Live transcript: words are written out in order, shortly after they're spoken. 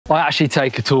I actually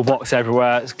take a toolbox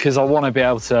everywhere because I want to be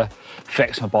able to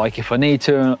fix my bike if I need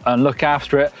to and look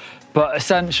after it. But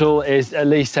essential is at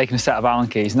least taking a set of Allen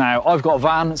keys. Now, I've got a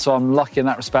van, so I'm lucky in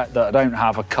that respect that I don't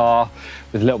have a car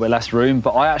with a little bit less room,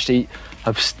 but I actually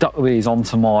have stuck these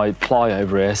onto my ply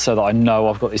over here so that I know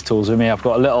I've got these tools with me. I've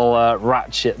got a little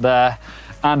ratchet there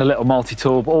and a little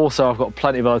multi-tool, but also I've got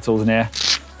plenty of other tools in here,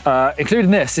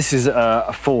 including this. This is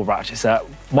a full ratchet set.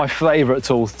 My favourite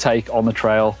tool to take on the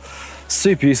trail.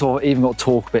 Super useful, I've even got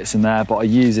torque bits in there, but I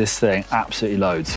use this thing absolutely loads.